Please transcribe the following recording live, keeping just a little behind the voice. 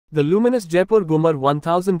The Luminous Jaipur Ghoomar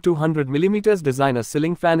 1200mm designer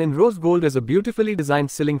ceiling fan in rose gold is a beautifully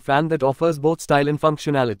designed ceiling fan that offers both style and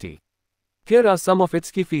functionality. Here are some of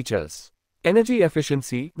its key features. Energy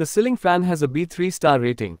efficiency. The ceiling fan has a B3 star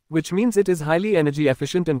rating, which means it is highly energy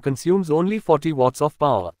efficient and consumes only 40 watts of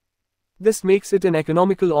power. This makes it an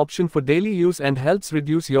economical option for daily use and helps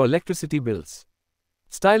reduce your electricity bills.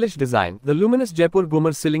 Stylish design. The Luminous Jaipur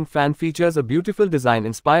Ghoomar ceiling fan features a beautiful design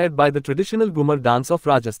inspired by the traditional Ghoomar dance of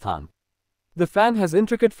Rajasthan. The fan has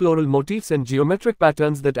intricate floral motifs and geometric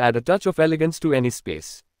patterns that add a touch of elegance to any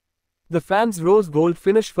space. The fan's rose gold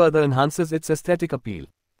finish further enhances its aesthetic appeal.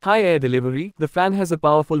 High air delivery. The fan has a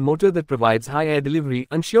powerful motor that provides high air delivery,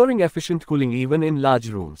 ensuring efficient cooling even in large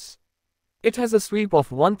rooms. It has a sweep of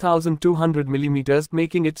 1200mm,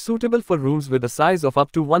 making it suitable for rooms with a size of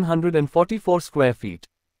up to 144 square feet.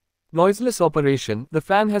 Noiseless operation. The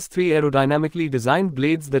fan has 3 aerodynamically designed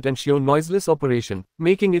blades that ensure noiseless operation,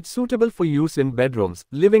 making it suitable for use in bedrooms,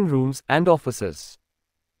 living rooms, and offices.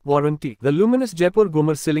 Warranty. The Luminous Jaipur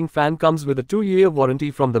Ghoomar ceiling fan comes with a 2-year warranty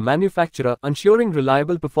from the manufacturer, ensuring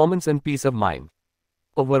reliable performance and peace of mind.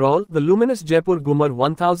 Overall, the Luminous Jaipur Ghoomar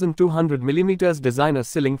 1200mm designer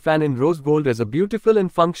ceiling fan in rose gold is a beautiful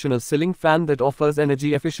and functional ceiling fan that offers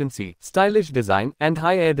energy efficiency, stylish design, and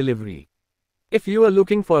high air delivery. If you are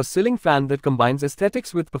looking for a ceiling fan that combines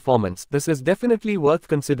aesthetics with performance, this is definitely worth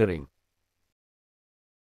considering.